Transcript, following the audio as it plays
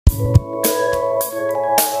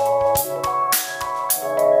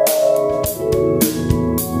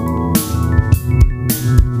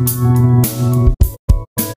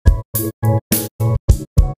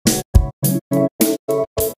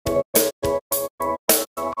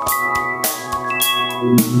We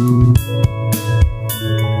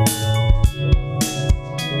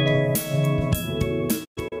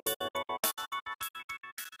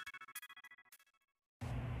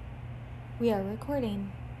are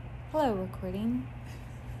recording. Hello, recording.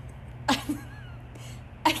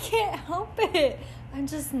 I can't help it. I'm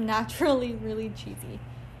just naturally really cheesy.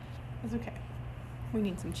 It's okay. We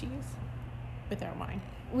need some cheese with our wine.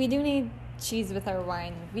 We do need cheese with our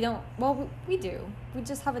wine. We don't, well, we do. We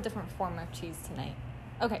just have a different form of cheese tonight.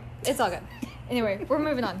 Okay, it's all good. Anyway, we're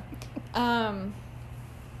moving on.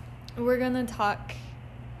 We're gonna talk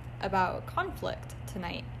about conflict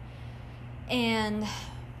tonight. And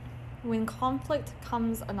when conflict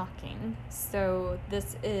comes a-knocking, so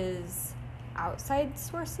this is outside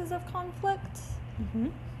sources of conflict. Mm-hmm.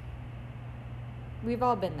 We've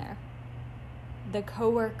all been there. The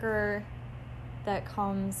coworker that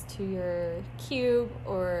comes to your cube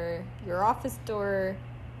or your office door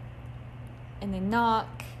and they knock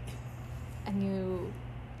and you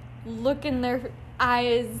look in their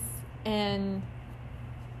eyes and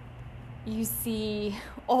you see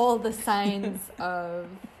all the signs of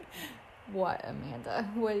what, Amanda?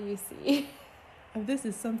 What do you see? This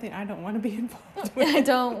is something I don't want to be involved with. I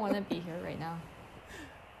don't want to be here right now.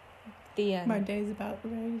 The end. My day's about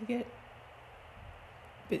ready to get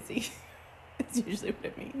busy. It's usually what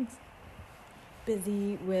it means.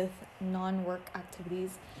 Busy with non-work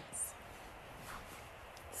activities.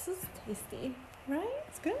 This is tasty. Right?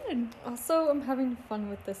 It's good. Also, I'm having fun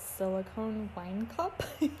with this silicone wine cup.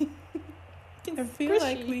 I feel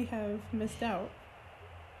like we have missed out.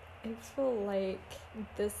 I feel like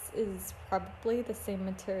this is probably the same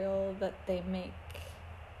material that they make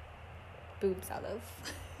boobs out of.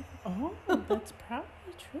 Oh, that's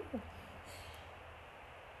probably true. But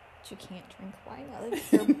you can't drink wine out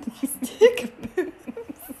of your plastic boobs.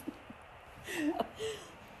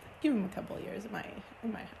 Give them a couple of years, it might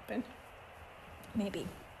happen. Maybe.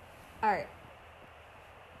 All right.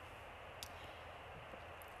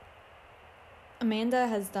 Amanda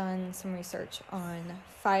has done some research on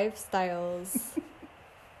 5 styles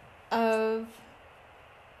of...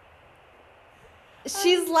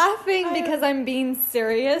 She's laughing because I'm being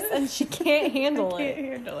serious and she can't handle it. I can't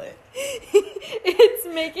handle it. It's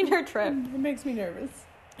making her trip. It makes me nervous.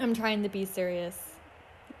 I'm trying to be serious.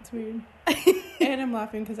 It's weird. And I'm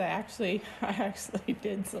laughing because I actually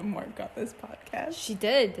did some work on this podcast. She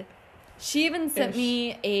did. She even sent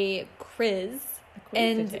me a quiz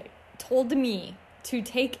and told me to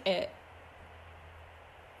take it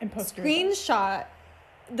and post screenshot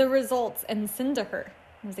the results and send to her.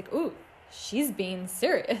 I was like, ooh, she's being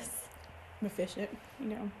serious. I'm efficient,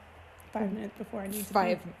 5 minutes before I need to.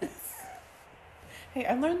 5 minutes. Hey,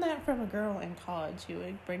 I learned that from a girl in college who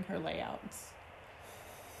would bring her layouts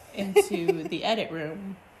into the edit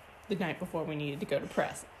room the night before we needed to go to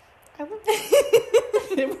press. I love that.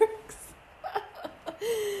 It works.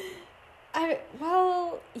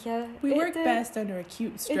 Yeah. We worked best under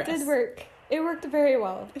acute stress. It did work. It worked very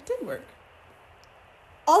well. It did work.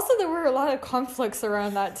 Also, there were a lot of conflicts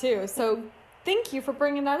around that, too. So, thank you for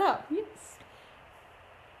bringing that up. Yes.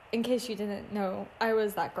 In case you didn't know, I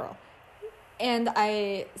was that girl. And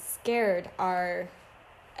I scared our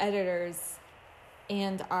editors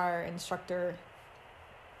and our instructor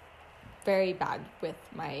very bad with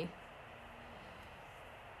my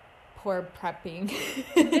poor prepping.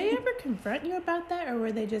 Did they ever confront you about that, or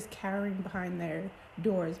were they just cowering behind their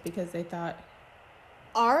doors because they thought...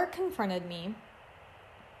 R confronted me,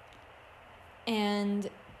 and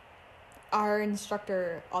our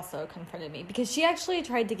instructor also confronted me because she actually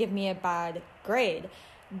tried to give me a bad grade.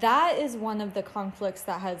 That is one of the conflicts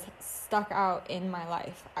that has stuck out in my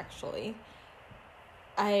life, actually.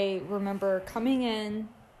 I remember coming in,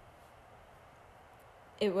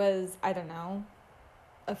 it was, I don't know,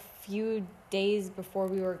 a few days before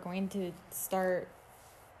we were going to start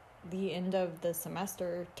the end of the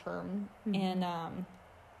semester term. Mm-hmm. And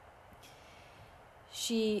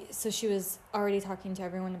she was already talking to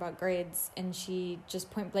everyone about grades, and she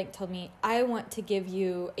just point blank told me, I want to give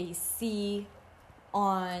you a C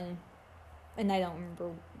on, and I don't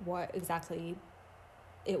remember what exactly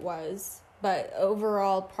it was, but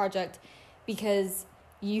overall project, because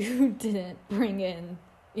you didn't bring in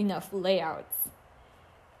enough layouts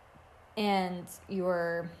and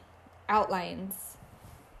your outlines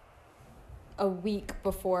a week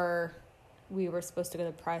before we were supposed to go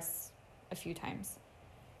to press a few times.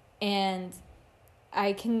 And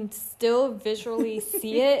I can still visually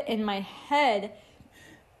see it in my head,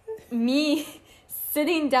 me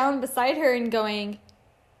sitting down beside her and going,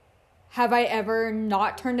 have I ever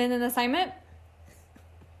not turned in an assignment?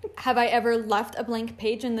 Have I ever left a blank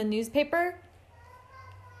page in the newspaper?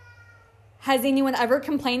 Has anyone ever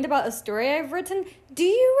complained about a story I've written? Do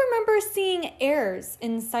you remember seeing errors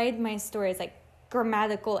inside my stories, like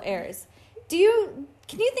grammatical errors? Can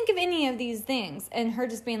you think of any of these things? And her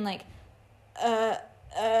just being like,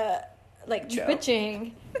 like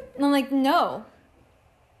twitching. And I'm like, no.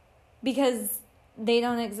 Because they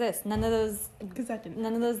don't exist. None of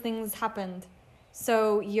those things happened.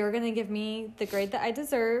 So you're going to give me the grade that I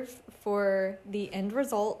deserve for the end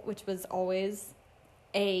result, which was always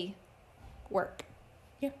A, work.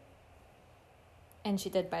 Yeah. And she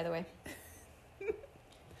did, by the way.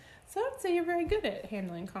 So I would say you're very good at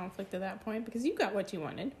handling conflict at that point because you got what you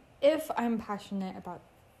wanted. If I'm passionate about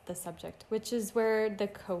the subject, which is where the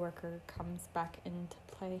coworker comes back into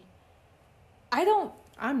play.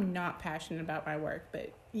 I'm not passionate about my work,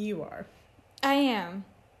 but you are. I am.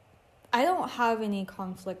 I don't have any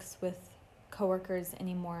conflicts with coworkers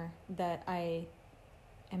anymore that I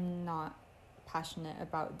am not passionate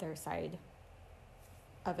about their side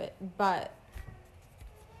of it. But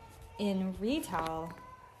in retail,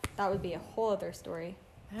 that would be a whole other story.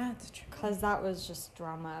 That's true. Because that was just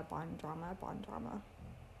drama upon drama upon drama.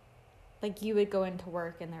 Like, you would go into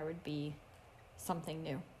work and there would be something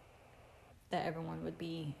new that everyone would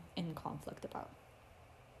be in conflict about.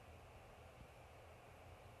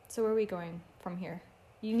 So where are we going from here?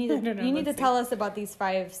 You need to tell us about these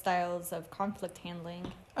 5 styles of conflict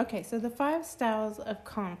handling. Okay, so the 5 styles of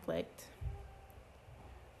conflict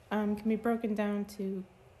can be broken down to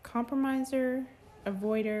compromiser,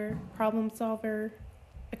 avoider, problem solver,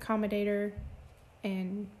 accommodator,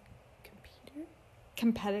 and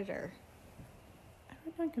Competitor. I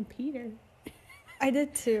wrote down competitor. I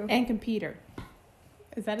did too. And computer.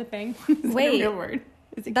 Is that a thing? Wait. That a real word?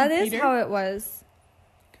 Is it that computer? is how it was.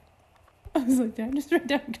 I was like, did I just write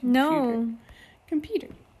down computer? No. Computer.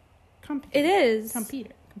 It is.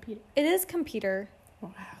 Computer. It is computer.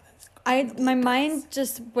 Wow, that's My mind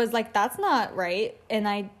just was like, that's not right. And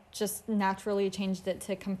I just naturally changed it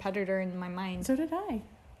to competitor in my mind. So did I.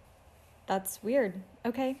 That's weird.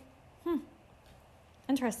 Okay.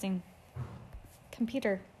 Interesting.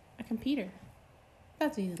 Computer. A computer.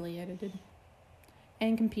 That's easily edited.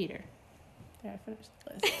 And computer. There, I finished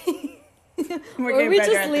the list. Or we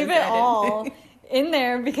just leave it all in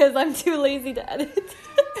there because I'm too lazy to edit.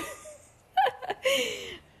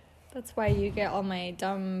 That's why you get all my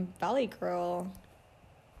dumb Valley Girl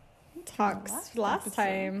talks last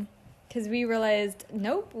time. Because we realized,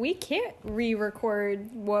 nope, we can't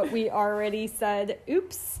re-record what we already said.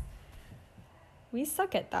 Oops. We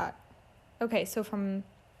suck at that. Okay, so from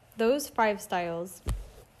those 5 styles,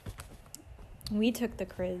 we took the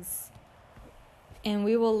quiz. And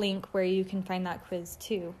we will link where you can find that quiz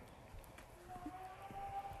too.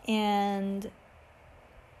 And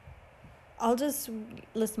I'll just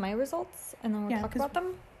list my results and then we'll talk about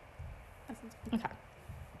them. Okay.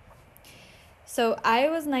 So I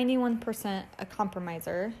was 91% a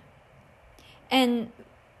compromiser. And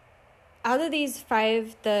out of these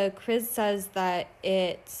 5, the quiz says that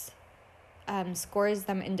it scores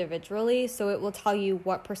them individually. So it will tell you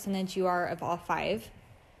what percentage you are of all 5.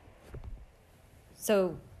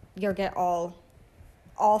 So you'll get all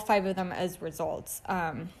 5 of them as results,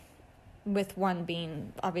 with one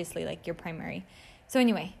being obviously like your primary. So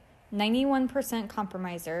anyway, 91%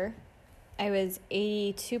 compromiser. I was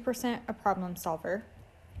 82% a problem solver.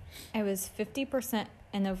 I was 50%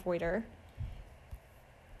 an avoider.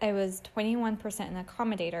 I was 21% an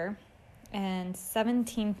accommodator and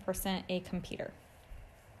 17% a competer.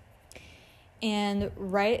 And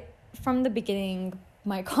right from the beginning,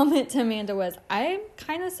 my comment to Amanda was, I'm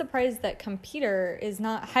kind of surprised that computer is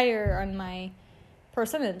not higher on my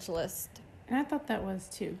percentage list. And I thought that was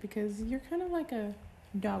too, because you're kind of like a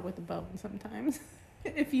dog with a bone sometimes.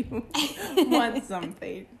 If you want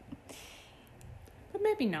something. But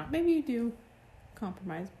maybe not. Maybe you do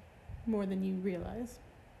compromise more than you realize.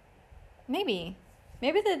 Maybe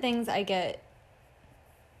the things I get,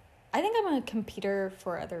 I think I'm a computer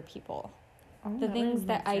for other people. Oh, the things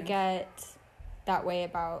that I get that way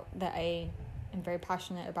about, that I am very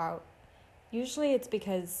passionate about, usually it's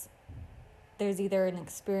because there's either an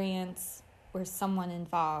experience or someone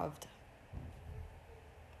involved.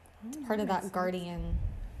 It's part of that guardian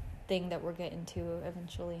thing that we'll get into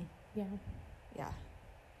eventually. Yeah.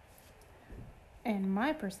 And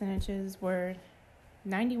my percentages were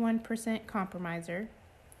 91% compromiser,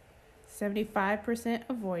 75%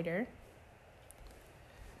 avoider,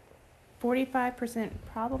 45%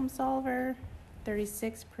 problem solver,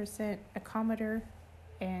 36% accommodator,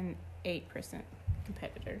 and 8%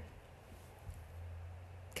 competitor.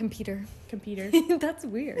 Computer. Computer. That's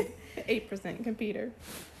weird. 8% computer.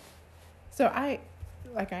 So I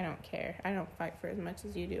Like, I don't care. I don't fight for as much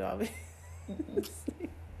as you do, obviously.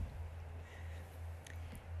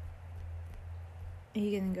 Are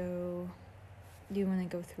you gonna go... Do you want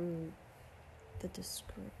to go through the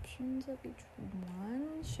descriptions of each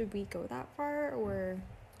one? Should we go that far, or...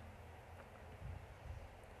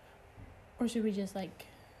 Or should we just, like,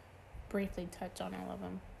 briefly touch on all of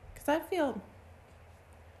them? Because I feel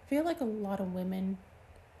like a lot of women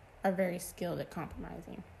are very skilled at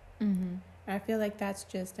compromising. Mm-hmm. And I feel like that's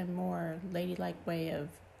just a more ladylike way of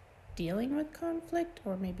dealing with conflict,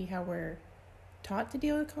 or maybe how we're taught to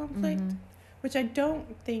deal with conflict, Mm-hmm. which I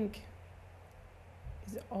don't think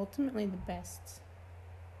is ultimately the best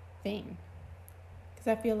thing. Because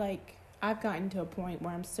I feel like I've gotten to a point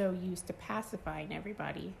where I'm so used to pacifying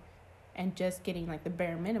everybody and just getting like the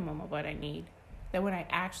bare minimum of what I need, that when I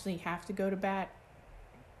actually have to go to bat,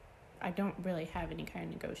 I don't really have any kind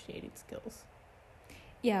of negotiating skills.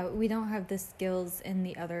 Yeah, we don't have the skills in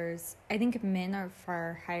the others. I think men are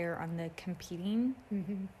far higher on the competing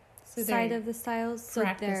So side of the styles. So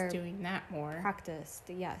practice they're doing that more. practiced,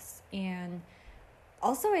 yes. And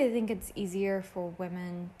also, I think it's easier for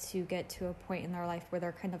women to get to a point in their life where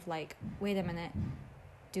they're kind of like, wait a minute,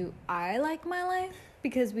 do I like my life?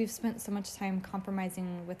 Because we've spent so much time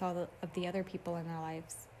compromising with all of the other people in our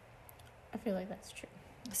lives. I feel like that's true.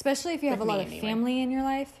 Especially if you have a With lot me, of anyway. family in your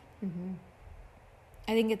life. Mm-hmm.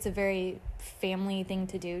 I think it's a very family thing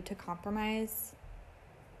to do, to compromise.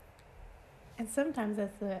 And sometimes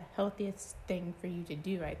that's the healthiest thing for you to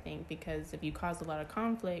do, I think, because if you cause a lot of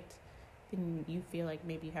conflict, then you feel like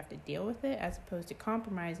maybe you have to deal with it, as opposed to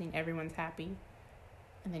compromising, everyone's happy,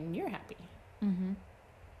 and then you're happy. Mm-hmm.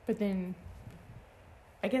 But then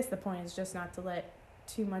I guess the point is just not to let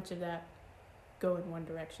too much of that go in one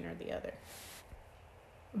direction or the other.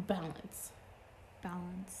 Balance.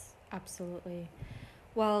 Absolutely.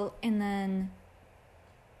 Well, and then,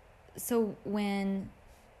 so when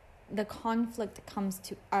the conflict comes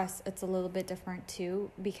to us, it's a little bit different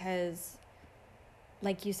too, because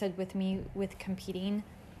like you said with me, with competing,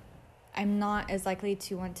 I'm not as likely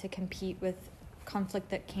to want to compete with conflict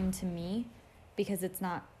that came to me, because it's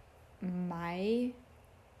not my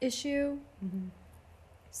issue. Mm-hmm.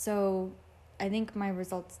 So I think my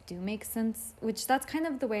results do make sense, which that's kind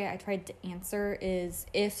of the way I tried to answer, is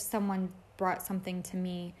if someone brought something to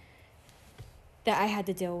me that I had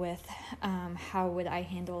to deal with, how would I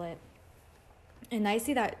handle it? And I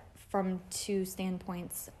see that from two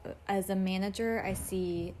standpoints. As a manager, I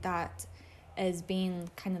see that as being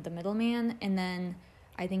kind of the middleman, and then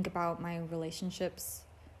I think about my relationships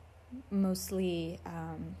mostly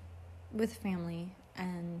with family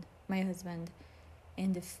and my husband.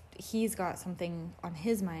 And if he's got something on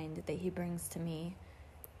his mind that he brings to me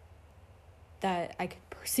that I could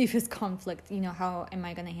perceive as conflict, how am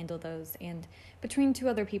I going to handle those? And between two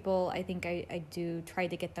other people, I think I do try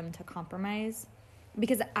to get them to compromise,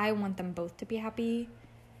 because I want them both to be happy.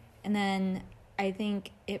 And then I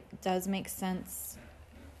think it does make sense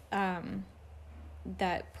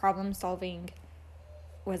that problem solving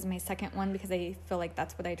was my second one, because I feel like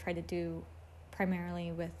that's what I try to do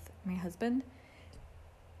primarily with my husband.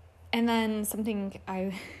 And then something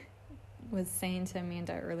I was saying to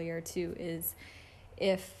Amanda earlier too is,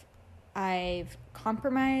 if I've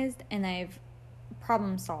compromised and I've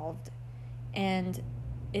problem solved and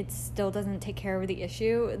it still doesn't take care of the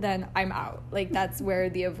issue, then I'm out. Like, that's where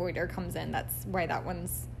the avoider comes in. That's why that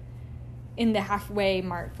one's in the halfway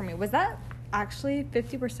mark for me. Was that actually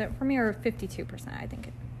 50% for me, or 52%? I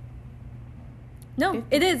think no,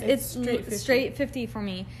 50. It is. It's straight 50 for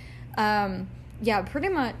me. Yeah, pretty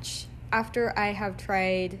much after I have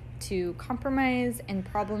tried to compromise and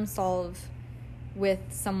problem solve with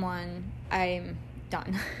someone, I'm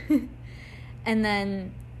done. And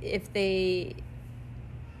then if they,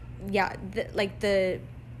 the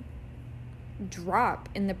drop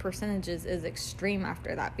in the percentages is extreme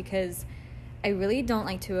after that, because I really don't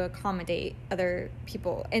like to accommodate other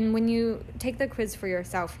people. And when you take the quiz for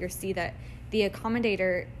yourself, you'll see that the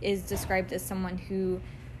accommodator is described as someone who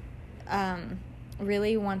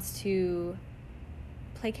really wants to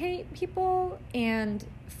placate people and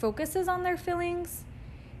focuses on their feelings.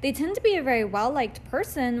 They tend to be a very well-liked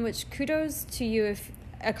person, which kudos to you if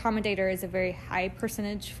accommodator is a very high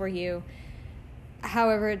percentage for you.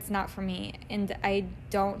 However, it's not for me, and I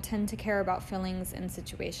don't tend to care about feelings in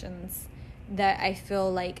situations that I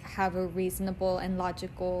feel like have a reasonable and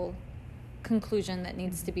logical conclusion that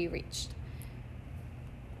needs to be reached.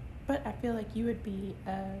 But I feel like you would be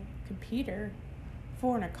a competer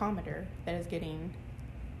for an accommodator that is getting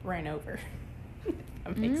ran over. If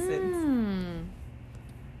that makes sense.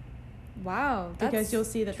 Wow, that's because you'll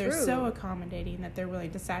see that true. they're so accommodating that they're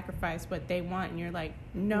willing to sacrifice what they want, and you're like,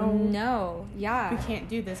 no, we can't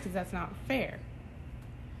do this because that's not fair.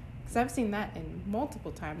 Because I've seen that in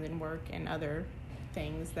multiple times in work and other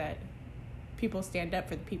things, that people stand up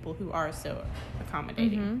for the people who are so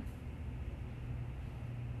accommodating. Mm-hmm.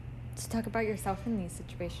 So talk about yourself in these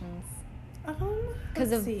situations.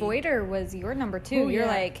 Because avoider was your number 2. Oh, You're yeah.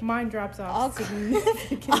 like, mine drops off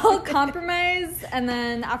significantly. I'll compromise, and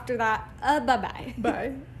then after that, bye-bye.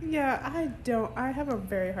 But yeah, I have a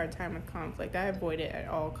very hard time with conflict. I avoid it at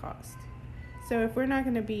all costs. So if we're not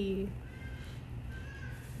going to be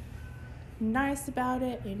nice about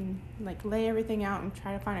it and like lay everything out and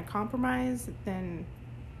try to find a compromise, then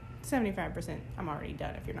 75% I'm already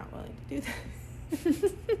done if you're not willing to do that.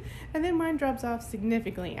 And then mine drops off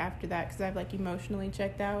significantly after that because I've like emotionally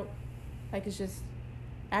checked out. Like it's just,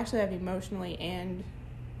 actually I've emotionally and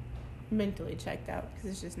mentally checked out because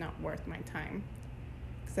it's just not worth my time.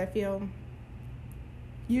 Because I feel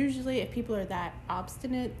usually if people are that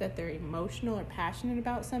obstinate that they're emotional or passionate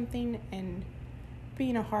about something, and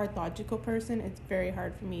being a hard logical person, it's very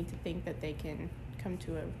hard for me to think that they can come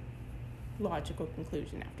to a logical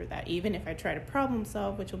conclusion after that. Even if I try to problem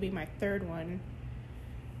solve, which will be my third one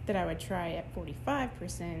that I would try at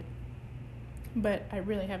 45%, but I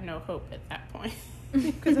really have no hope at that point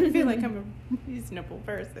because I feel like I'm a reasonable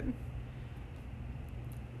person.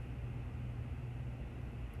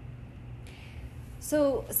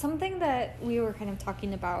 So something that we were kind of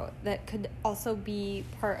talking about that could also be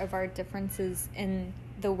part of our differences in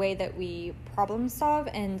the way that we problem solve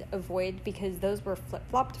and avoid, because those were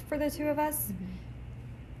flip-flopped for the two of us,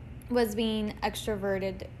 was being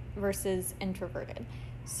extroverted versus introverted.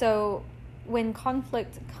 So when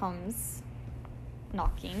conflict comes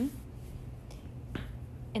knocking,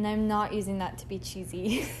 and I'm not using that to be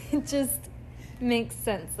cheesy, it just makes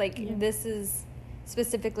sense. Like, this is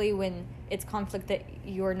specifically when it's conflict that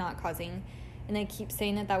you're not causing. And I keep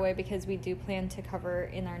saying it that way because we do plan to cover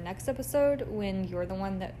in our next episode when you're the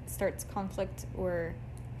one that starts conflict or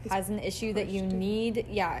has an issue that you need,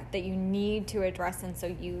 that you need to address, and so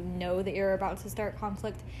you know that you're about to start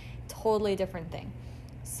conflict. Totally different thing.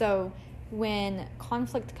 So when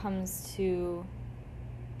conflict comes to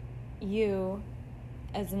you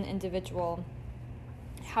as an individual,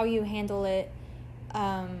 how you handle it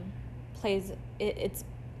it's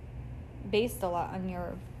based a lot on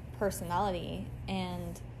your personality.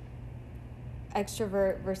 And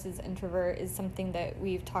extrovert versus introvert is something that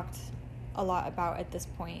we've talked a lot about at this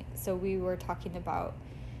point. So we were talking about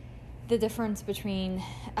the difference between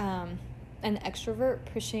an extrovert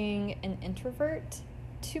pushing an introvert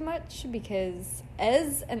too much, because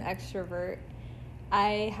as an extrovert,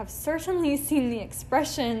 I have certainly seen the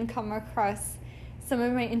expression come across some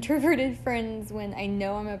of my introverted friends when I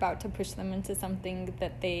know I'm about to push them into something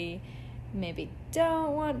that they maybe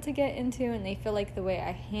don't want to get into, and they feel like the way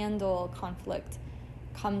I handle conflict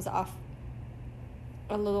comes off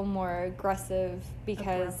a little more aggressive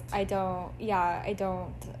because Abrupt. I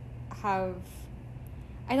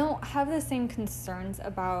don't have the same concerns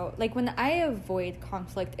about, like, when I avoid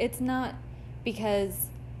conflict, it's not because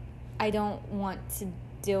I don't want to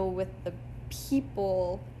deal with the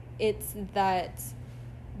people, it's that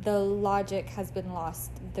the logic has been lost,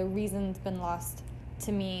 the reason's been lost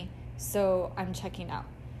to me, so I'm checking out.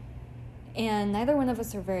 And neither one of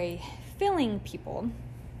us are very filling people.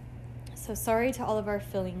 So sorry to all of our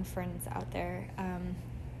filling friends out there.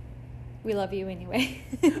 We love you anyway.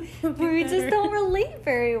 We just don't relate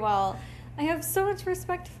very well. I have so much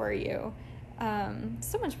respect for you.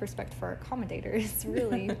 So much respect for accommodators,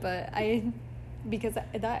 really. But because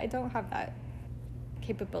I don't have that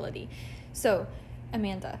capability. So,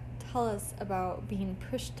 Amanda, tell us about being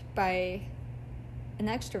pushed by an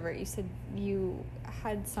extrovert. You said you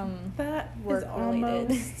had some work related.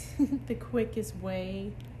 That is almost the quickest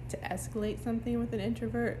way to escalate something with an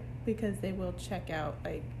introvert, because they will check out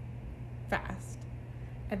like fast,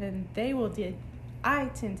 and then they will I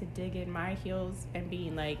tend to dig in my heels and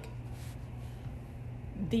being like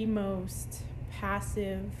the most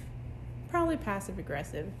probably passive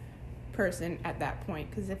aggressive person at that point,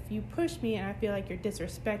 because if you push me and I feel like you're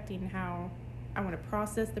disrespecting how I want to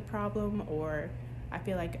process the problem, or I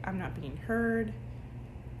feel like I'm not being heard,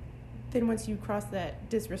 then once you cross that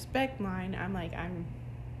disrespect line, I'm like, I'm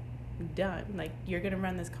done. Like, you're gonna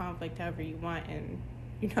run this conflict however you want, and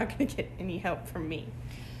you're not gonna get any help from me.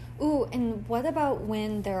 Ooh, and what about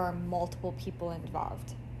when there are multiple people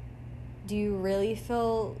involved? Do you really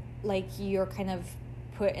feel like you're kind of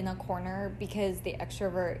put in a corner because the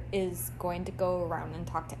extrovert is going to go around and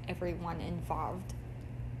talk to everyone involved?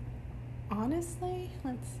 Honestly,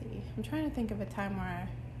 let's see. I'm trying to think of a time where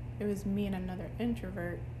it was me and another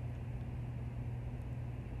introvert.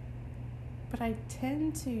 But I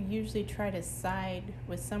tend to usually try to side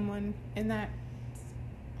with someone in that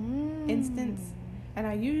instance. And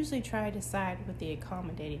I usually try to side with the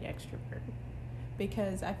accommodating extrovert.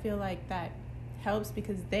 Because I feel like that helps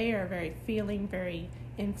because they are very feeling, very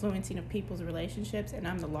influencing of people's relationships. And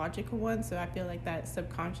I'm the logical one. So I feel like that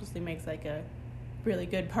subconsciously makes like a really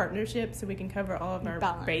good partnership so we can cover all of our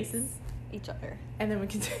bases. Each other. And then we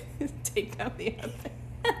can take down the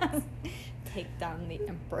other. Take down the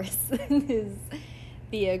Empress is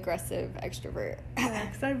the aggressive extrovert. Yeah,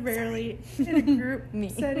 because I rarely, in a group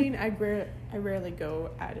setting, I rarely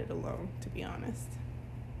go at it alone, to be honest.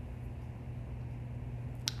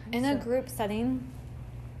 In a group setting,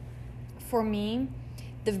 for me,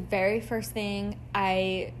 the very first thing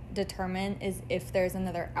I determine is if there's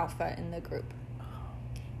another alpha in the group.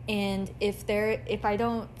 And if I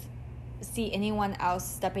don't see anyone else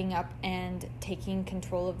stepping up and taking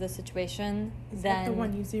control of the situation, is then... that the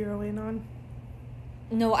one you zero in on?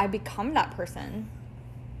 No, I become that person.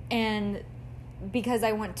 And because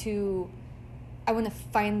I want to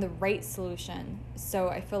find the right solution. So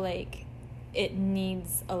I feel like it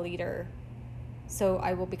needs a leader. So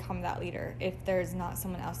I will become that leader if there's not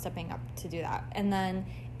someone else stepping up to do that. And then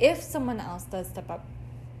if someone else does step up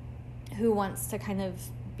who wants to kind of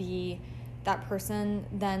be that person,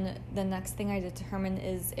 then the next thing I determine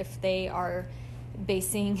is if they are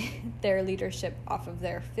basing their leadership off of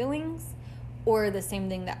their feelings or the same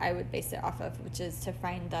thing that I would base it off of, which is to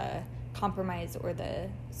find the compromise or the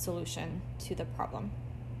solution to the problem.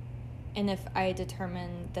 And if I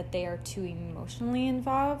determine that they are too emotionally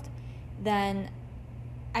involved, then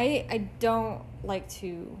I don't like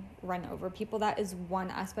to run over people. That is one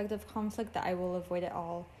aspect of conflict that I will avoid at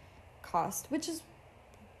all cost, which is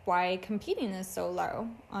why competing is so low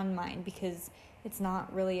on mine, because it's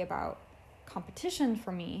not really about competition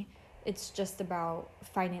for me. It's just about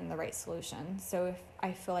finding the right solution. So if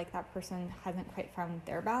I feel like that person hasn't quite found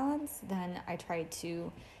their balance, then I try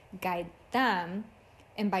to guide them.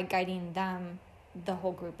 And by guiding them, the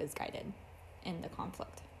whole group is guided in the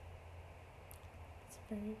conflict. It's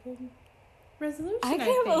a very good resolution, I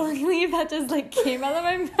can't believe that just came out of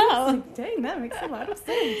my mouth. Like, dang, that makes a lot of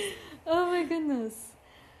sense. Oh my goodness.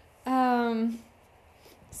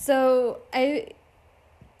 So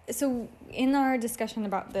in our discussion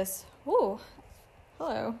about this, oh,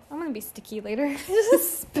 hello, I'm gonna be sticky later.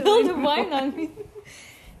 Just spilled wine on me.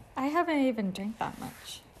 I haven't even drank that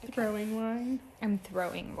much. Throwing wine. I'm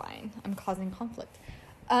throwing wine. I'm causing conflict.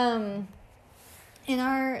 In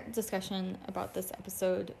our discussion about this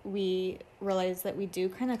episode, we realized that we do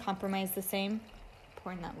kind of compromise the same.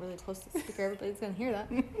 Pouring that really close to the speaker, everybody's gonna hear that.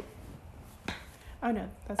 Oh no,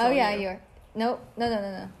 that's oh yeah, you are. No.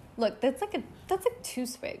 Look, that's like 2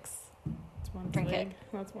 swigs. It's one Drink swig. it.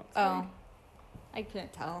 That's one swig. Oh, I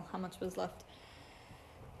couldn't tell how much was left.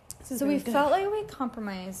 So we felt like we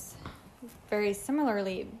compromised very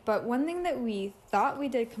similarly, but one thing that we thought we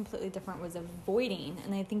did completely different was avoiding,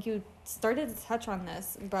 and I think you started to touch on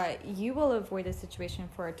this, but you will avoid a situation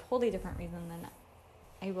for a totally different reason than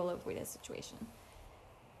I will avoid a situation.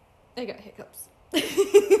 I got hiccups.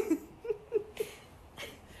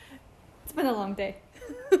 It's been a long day.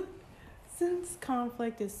 Since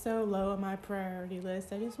conflict is so low on my priority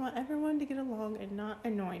list, I just want everyone to get along and not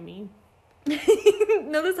annoy me.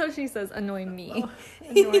 Notice how she says annoy me. Oh,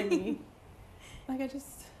 annoy me. I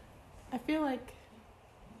feel like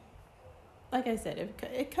I said,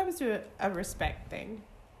 it comes to a respect thing.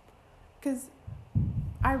 Because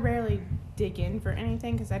I rarely dig in for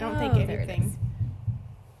anything because I don't think anything.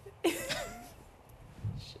 Yeah.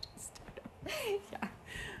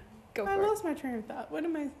 Go for I it. lost my train of thought.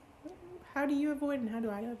 How do you avoid and how do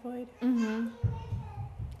I avoid? Mm-hmm.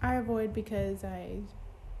 I avoid because I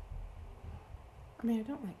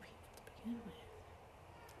don't like people to begin with.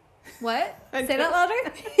 What? Say that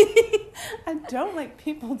louder. I don't like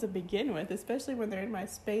people to begin with, especially when they're in my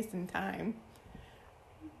space and time.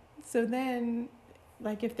 So then,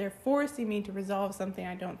 if they're forcing me to resolve something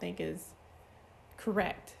I don't think is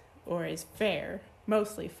correct or is fair,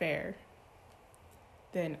 mostly fair,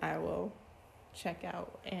 then I will check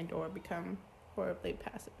out and or become horribly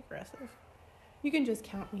passive aggressive. You can just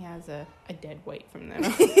count me as a dead weight from then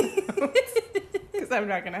on. Because I'm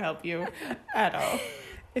not going to help you at all.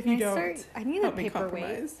 If you don't I need a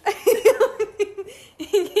paperweight.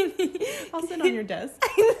 I'll sit on your desk.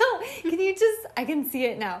 I know. I can see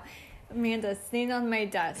it now. Amanda sitting on my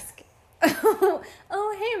desk. Oh,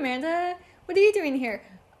 hey, Amanda. What are you doing here?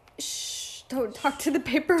 Shh, don't talk to the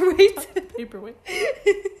paperweight. Paperweight.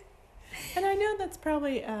 And I know that's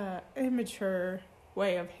probably a immature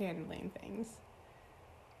way of handling things.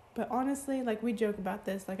 But honestly, like, we joke about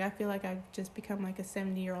this. Like, I feel like I've just become like a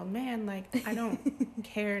 70-year-old man. Like, I don't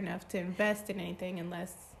care enough to invest in anything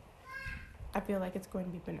unless I feel like it's going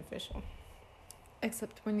to be beneficial.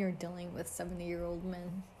 Except when you're dealing with 70-year-old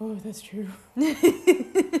men. Oh, that's true.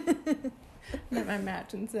 Never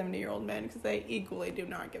imagine 70-year-old men because they equally do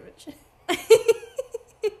not give a shit.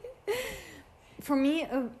 For me,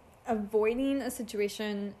 avoiding a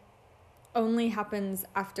situation only happens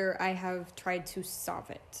after I have tried to solve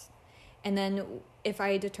it. And then if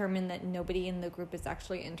I determine that nobody in the group is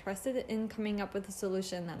actually interested in coming up with a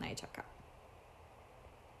solution, then I check out.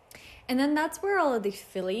 And then that's where all of the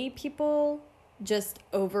Philly people just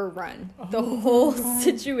overrun the whole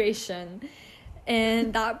situation.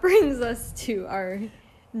 And that brings us to our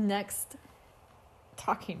next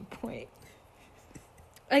talking point.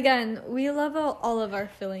 Again, we love all of our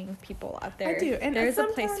Philly people out there. I do. And there's a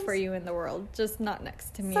place for you in the world, just not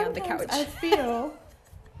next to me on the couch. I feel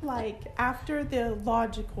like after the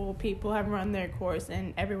logical people have run their course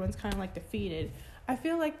and everyone's kind of like defeated, I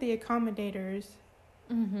feel like the accommodators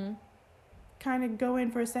kind of go in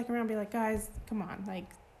for a second round and be like, guys, come on. Like,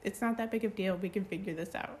 it's not that big of a deal. We can figure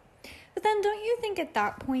this out. But then don't you think at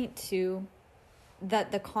that point, too,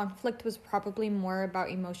 that the conflict was probably more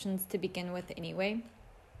about emotions to begin with anyway?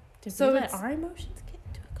 Did we let our emotions get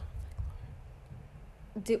into a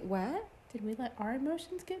conflict? Did what? Did we let our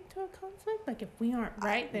emotions get into a conflict? Like, if we aren't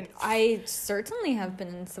right, then... I certainly have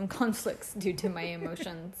been in some conflicts due to my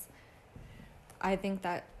emotions. I think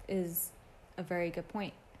that is a very good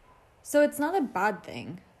point. So it's not a bad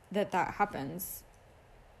thing that happens.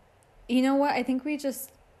 You know what? I think we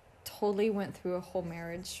just totally went through a whole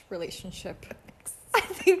marriage relationship. I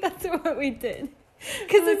think that's what we did.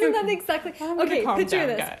 Because isn't that exactly... Okay, picture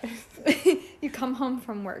this. You come home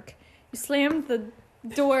from work. You slam the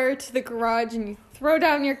door to the garage and you throw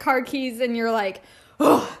down your car keys and you're like,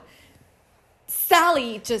 oh,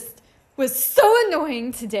 Sally just was so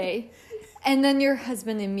annoying today. And then your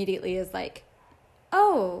husband immediately is like,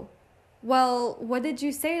 oh, well, what did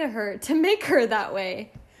you say to her to make her that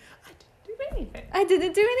way? I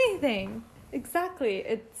didn't do anything.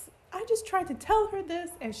 Exactly. I just tried to tell her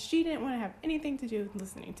this, and she didn't want to have anything to do with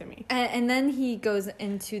listening to me. And then he goes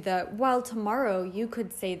into well, tomorrow you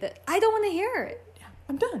could say that I don't want to hear it. Yeah,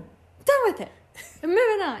 I'm done. I'm done with it. I'm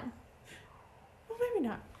moving on. Well, maybe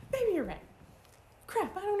not. Maybe you're right.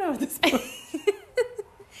 Crap, I don't know at this point. And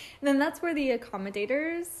then that's where the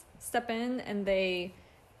accommodators step in, and they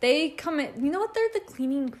come in. You know what? They're the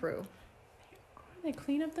cleaning crew. They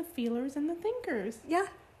clean up the feelers and the thinkers. Yeah,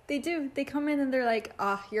 they do. They come in and they're like,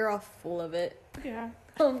 you're all full of it. Yeah.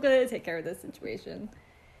 I'm going to take care of this situation.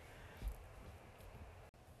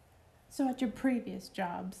 So at your previous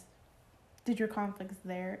jobs, did your conflicts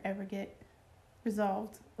there ever get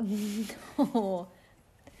resolved?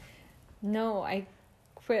 No, I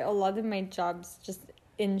quit a lot of my jobs just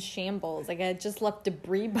in shambles. Like, I just left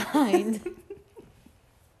debris behind.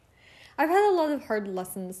 I've had a lot of hard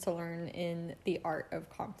lessons to learn in the art of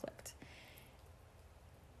conflict.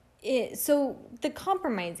 So the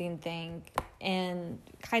compromising thing and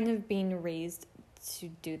kind of being raised to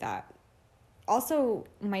do that. Also,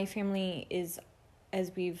 my family is,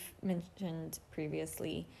 as we've mentioned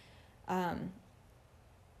previously, 90%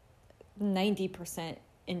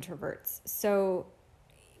 introverts. So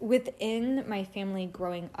within my family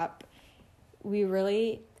growing up, we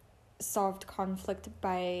really solved conflict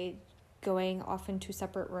by going off into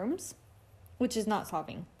separate rooms, which is not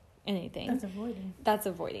solving anything. That's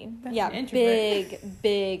avoiding. That's yeah,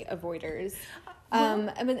 big avoiders.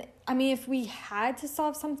 Well, I mean, if we had to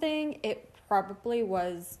solve something, it probably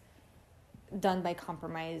was done by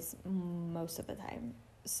compromise most of the time.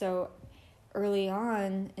 So early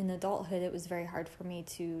on in adulthood, it was very hard for me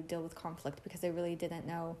to deal with conflict because I really didn't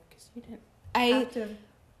know. Because you didn't have to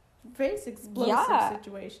face explosive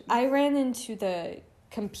situations. I ran into the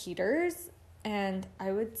computers, and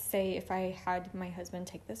I would say if I had my husband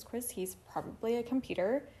take this quiz, he's probably a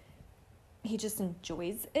computer. He just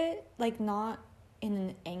enjoys it, like not in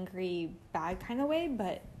an angry, bad kind of way,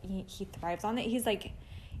 but he thrives on it. He's like,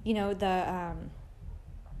 you know, the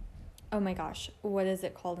oh my gosh, what is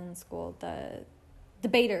it called in school? The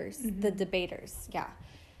debaters. Mm-hmm. The debaters, yeah.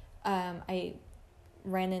 I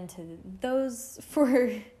ran into those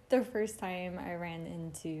for the first time. I ran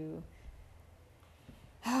into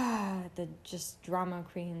the just drama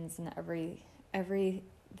queens and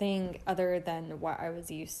everything other than what I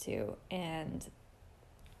was used to. And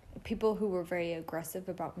people who were very aggressive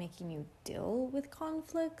about making you deal with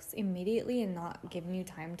conflicts immediately and not giving you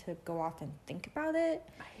time to go off and think about it.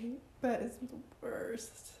 That is the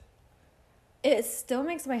worst. It still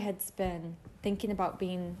makes my head spin thinking about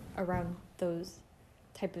being around those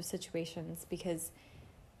type of situations, because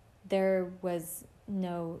there was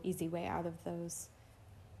no easy way out of those,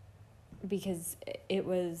 because it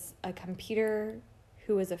was a computer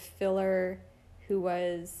who was a filler, who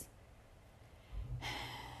was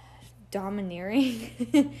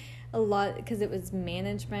domineering a lot, because it was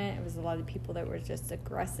management. It was a lot of people that were just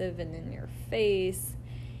aggressive and in your face.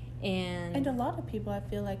 And a lot of people, I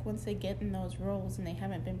feel like, once they get in those roles and they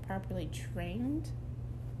haven't been properly trained,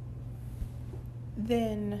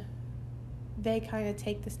 then they kind of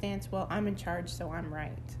take the stance, well, I'm in charge, so I'm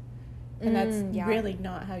right. And that's really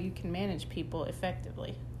not how you can manage people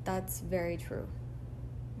effectively. That's very true.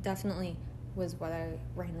 Definitely was what I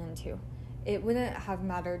ran into. It wouldn't have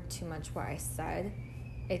mattered too much what I said.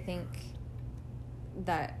 I think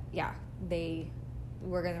that, they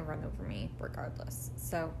were going to run over me regardless.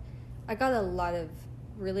 So I got a lot of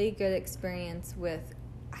really good experience with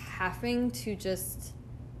having to just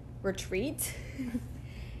retreat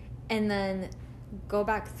and then go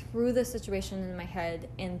back through the situation in my head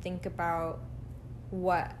and think about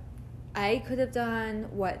what I could have done,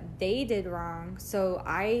 what they did wrong. So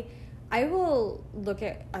I will look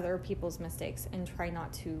at other people's mistakes and try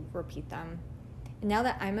not to repeat them. And now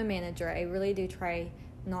that I'm a manager, I really do try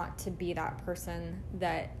not to be that person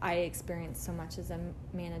that I experienced so much as a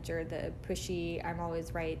manager, the pushy, I'm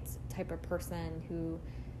always right type of person who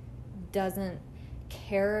doesn't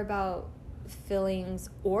care about feelings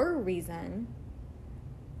or reason.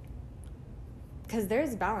 Because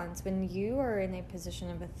there's balance. When you are in a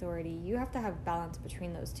position of authority, you have to have balance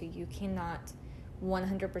between those two. You cannot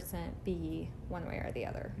 100% be one way or the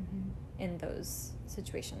other in those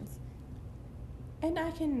situations. And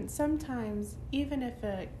I can sometimes, even if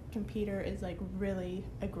a computer is like really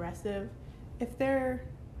aggressive, if their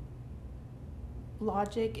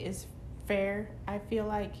logic is fair, I feel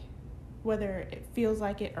like whether it feels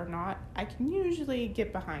like it or not, I can usually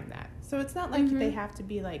get behind that. So it's not like they have to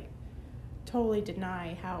be like totally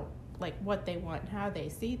deny how, like, what they want, how they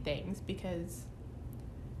see things, because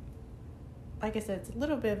like I said, it's a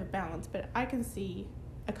little bit of a balance, but I can see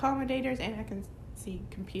accommodators and I can see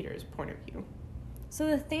computers' point of view. So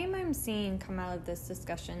the theme I'm seeing come out of this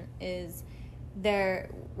discussion is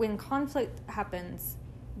when conflict happens,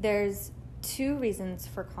 there's two reasons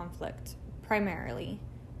for conflict primarily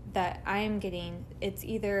that I am getting. It's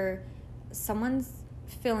either someone's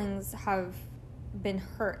feelings have been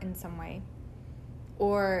hurt in some way,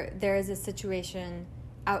 or there is a situation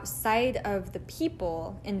outside of the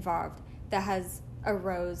people involved that has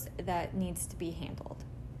arose that needs to be handled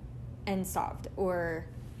and solved, or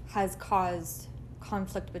has caused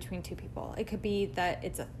conflict between two people. It could be that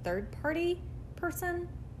it's a third party person,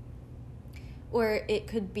 or it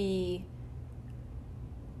could be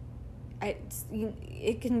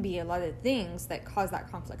it can be a lot of things that cause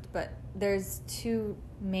that conflict, but there's two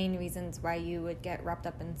main reasons why you would get wrapped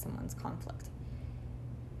up in someone's conflict.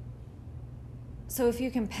 So if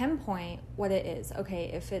you can pinpoint what it is,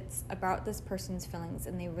 okay, if it's about this person's feelings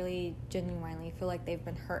and they really genuinely feel like they've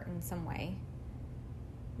been hurt in some way,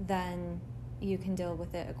 then you can deal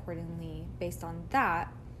with it accordingly based on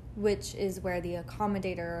that, which is where the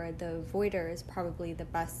accommodator or the avoider is probably the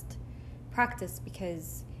best practice,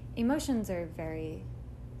 because emotions are very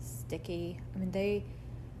sticky. I mean,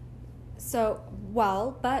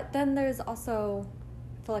 but then there's also,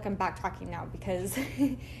 I feel like I'm backtracking now because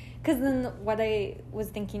then what I was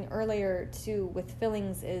thinking earlier too with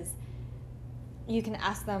feelings is you can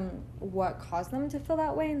ask them what caused them to feel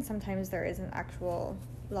that way, and sometimes there is an actual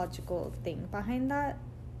logical thing behind that,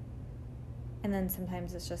 and then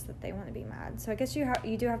sometimes it's just that they want to be mad. So I guess you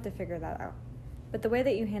do have to figure that out. But the way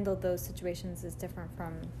that you handle those situations is different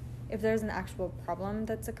from if there's an actual problem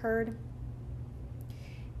that's occurred,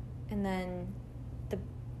 and then the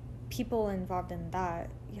people involved in that,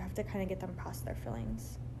 you have to kind of get them past their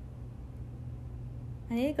feelings.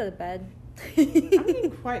 I need to go to bed. I'm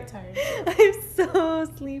getting quite tired. I'm so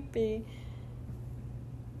sleepy.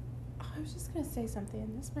 Oh, I was just going to say something,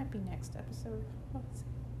 and this might be next episode. What was it?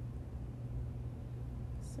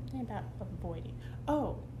 Something about avoiding.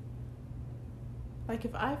 Oh. Like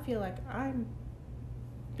if I feel like I'm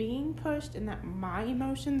being pushed and that my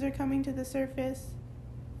emotions are coming to the surface,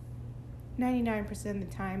 99% of the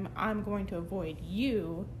time I'm going to avoid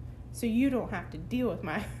you so you don't have to deal with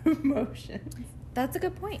my emotions. That's a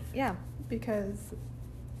good point, yeah. Because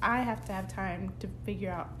I have to have time to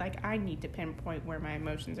figure out, like, I need to pinpoint where my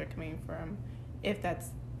emotions are coming from if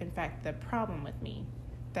that's in fact, the problem with me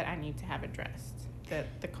that I need to have addressed,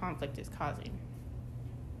 that the conflict is causing.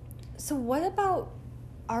 So what about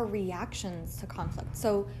our reactions to conflict?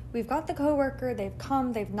 So we've got the coworker, they've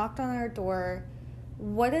come, they've knocked on our door.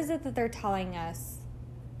 What is it that they're telling us?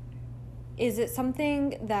 Is it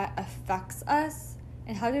something that affects us?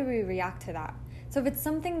 And how do we react to that? So if it's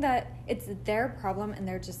something that it's their problem and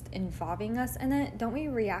they're just involving us in it, don't we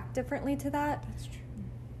react differently to that? That's true.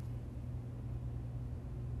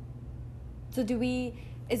 So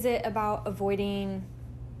is it about avoiding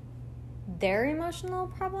their emotional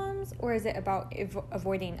problems, or is it about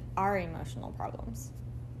avoiding our emotional problems?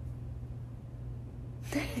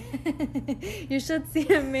 You should see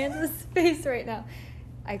Amanda's face right now.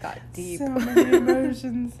 I got deep. So many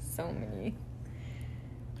emotions. So many.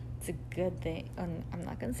 It's a good thing. I'm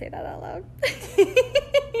not going to say that out loud.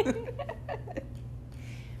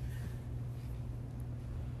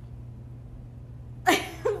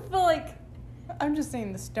 But like, I'm just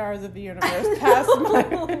saying the stars of the universe passed my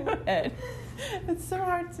head. It's so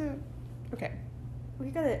hard to... Okay.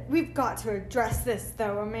 We've got to address this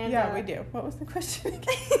though, Amanda. Yeah, we do. What was the question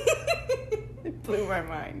again? It blew my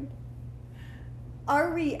mind.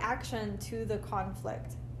 Our reaction to the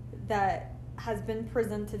conflict that has been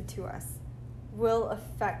presented to us will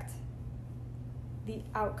affect the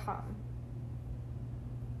outcome.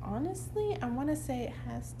 Honestly, I want to say it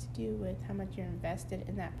has to do with how much you're invested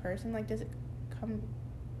in that person. Like, does it come...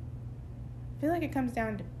 I feel like it comes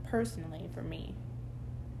down to personally for me.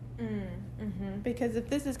 Mm-hmm. Because if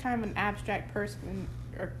this is kind of an abstract person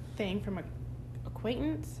or thing from an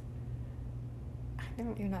acquaintance,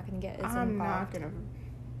 you're not going to get as involved. I'm not going to...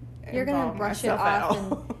 You're going to brush it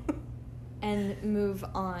off and move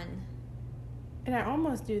on. And I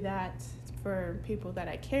almost do that for people that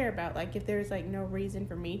I care about. Like, if there's, like, no reason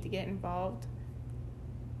for me to get involved,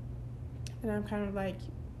 and I'm kind of like,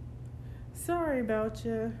 sorry about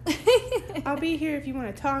you. I'll be here if you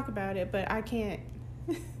want to talk about it, but I can't.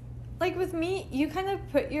 Like, with me, you kind of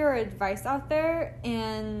put your advice out there,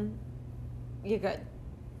 and you're good.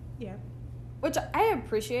 Yeah. Which I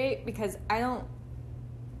appreciate, because I don't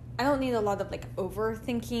need a lot of, like,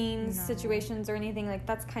 overthinking situations or anything. Like,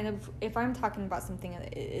 that's kind of, if I'm talking about something,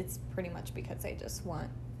 it's pretty much because I just want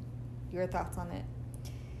your thoughts on it.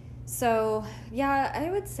 So, yeah, I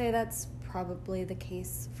would say that's probably the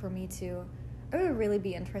case for me, too. I would really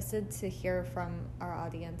be interested to hear from our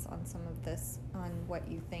audience on some of this, on what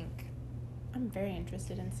you think. I'm very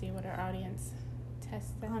interested in seeing what our audience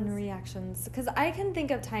tests on reactions. Because I can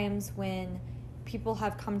think of times when people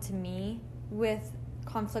have come to me with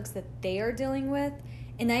conflicts that they are dealing with,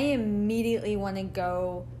 and I immediately want to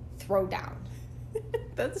go throw down.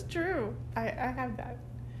 That's true. I have that.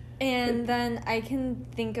 And then I can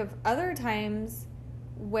think of other times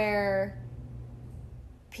where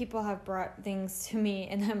people have brought things to me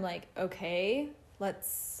and I'm like, okay,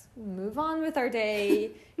 let's move on with our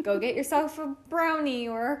day. Go get yourself a brownie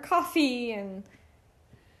or a coffee. And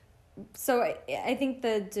so I think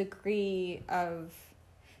the degree of...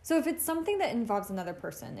 So if it's something that involves another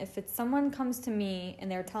person, if it's someone comes to me and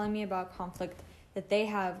they're telling me about conflict that they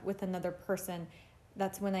have with another person,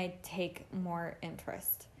 that's when I take more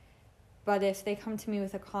interest. But if they come to me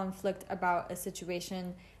with a conflict about a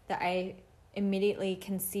situation that I immediately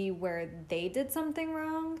can see where they did something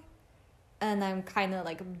wrong, and I'm kind of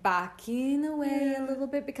like backing away a little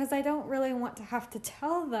bit because I don't really want to have to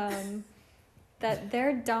tell them that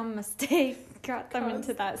their dumb mistake got them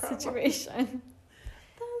into that situation.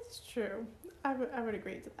 That's true. I would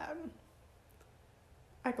agree to that.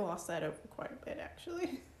 I glossed that over quite a bit,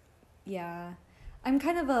 actually. Yeah. I'm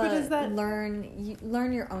kind of a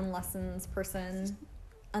learn your own lessons person.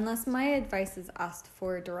 Unless my advice is asked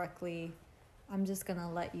for directly, I'm just going to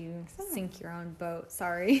let you sink your own boat.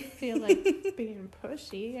 Sorry. I feel like being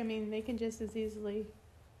pushy. I mean, they can just as easily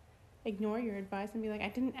ignore your advice and be like, I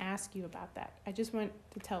didn't ask you about that. I just went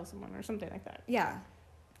to tell someone or something like that. Yeah.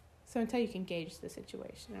 So until you can gauge the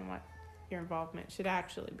situation and what your involvement should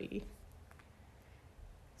actually be.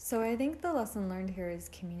 So I think the lesson learned here is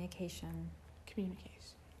communication.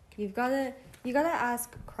 Communication. You gotta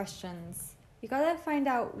ask questions. You gotta find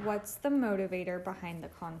out what's the motivator behind the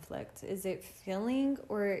conflict. Is it feeling,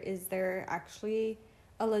 or is there actually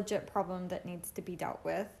a legit problem that needs to be dealt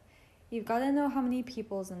with? You've got to know how many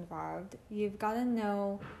people's involved. You've got to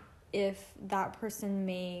know if that person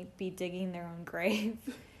may be digging their own grave.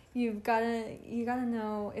 You gotta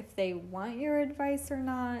know if they want your advice or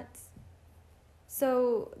not.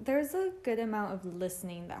 So there's a good amount of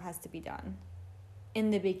listening that has to be done in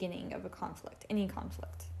the beginning of a conflict, any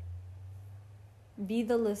conflict. Be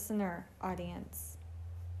the listener, audience.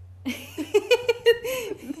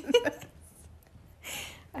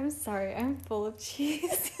 I'm sorry, I'm full of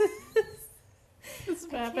cheese. This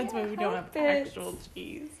is what happens when we don't have actual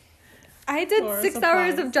cheese. I did Or 6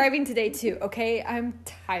 supplies. hours of driving today too, okay? I'm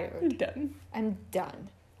tired. Done. I'm done.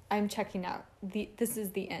 I'm checking out. This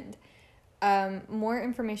is the end. More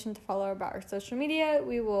information to follow about our social media.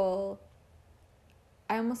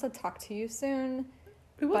 I almost said talk to you soon.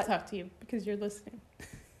 We will talk to you because you're listening.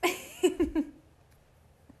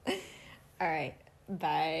 All right.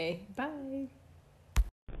 Bye. Bye.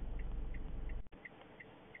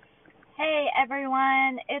 Hey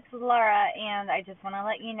everyone, it's Laura, and I just want to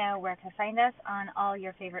let you know where to find us on all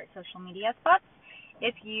your favorite social media spots.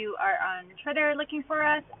 If you are on Twitter looking for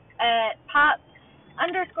us at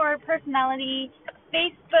pop_personality,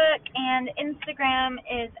 Facebook and Instagram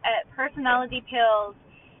is at personalitypills.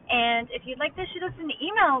 And if you'd like to shoot us an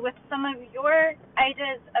email with some of your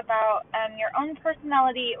ideas about your own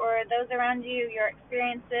personality or those around you, your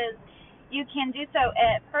experiences, you can do so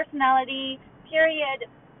at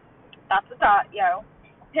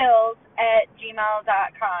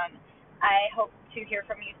pills@gmail.com. I hope to hear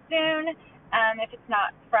from you soon. If it's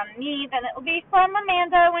not from me, then it will be from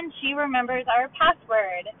Amanda when she remembers our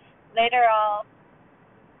password. Later, all.